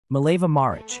Mileva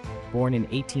Maric, born in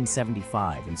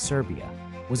 1875 in Serbia,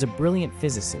 was a brilliant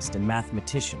physicist and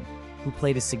mathematician who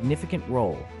played a significant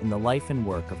role in the life and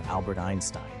work of Albert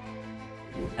Einstein.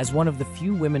 As one of the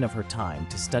few women of her time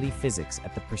to study physics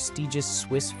at the prestigious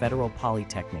Swiss Federal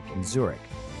Polytechnic in Zurich,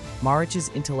 Maric's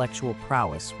intellectual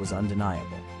prowess was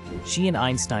undeniable. She and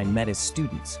Einstein met as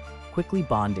students, quickly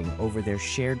bonding over their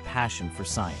shared passion for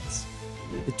science.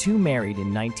 The two married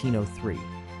in 1903,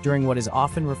 during what is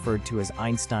often referred to as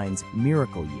Einstein's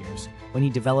miracle years, when he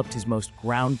developed his most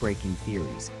groundbreaking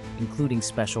theories, including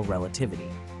special relativity.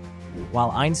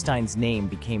 While Einstein's name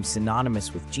became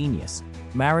synonymous with genius,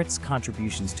 Maric's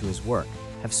contributions to his work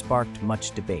have sparked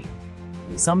much debate.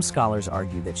 Some scholars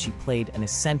argue that she played an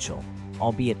essential,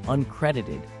 albeit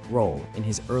uncredited, role in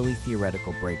his early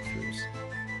theoretical breakthroughs.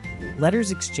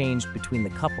 Letters exchanged between the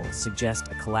couple suggest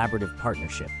a collaborative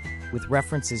partnership, with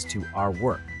references to our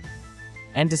work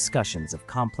and discussions of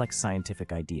complex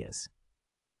scientific ideas.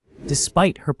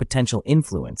 Despite her potential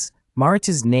influence,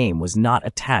 Maric's name was not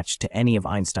attached to any of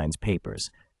Einstein's papers,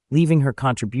 leaving her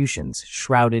contributions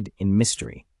shrouded in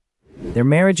mystery. Their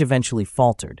marriage eventually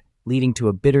faltered, leading to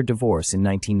a bitter divorce in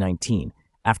 1919,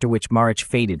 after which Maric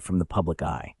faded from the public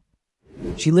eye.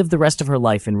 She lived the rest of her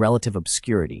life in relative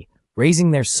obscurity,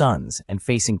 raising their sons and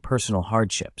facing personal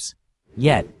hardships.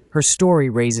 Yet, her story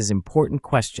raises important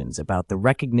questions about the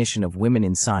recognition of women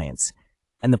in science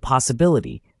and the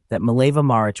possibility that Mileva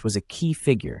Maric was a key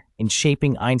figure in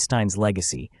shaping Einstein's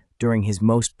legacy during his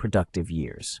most productive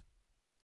years.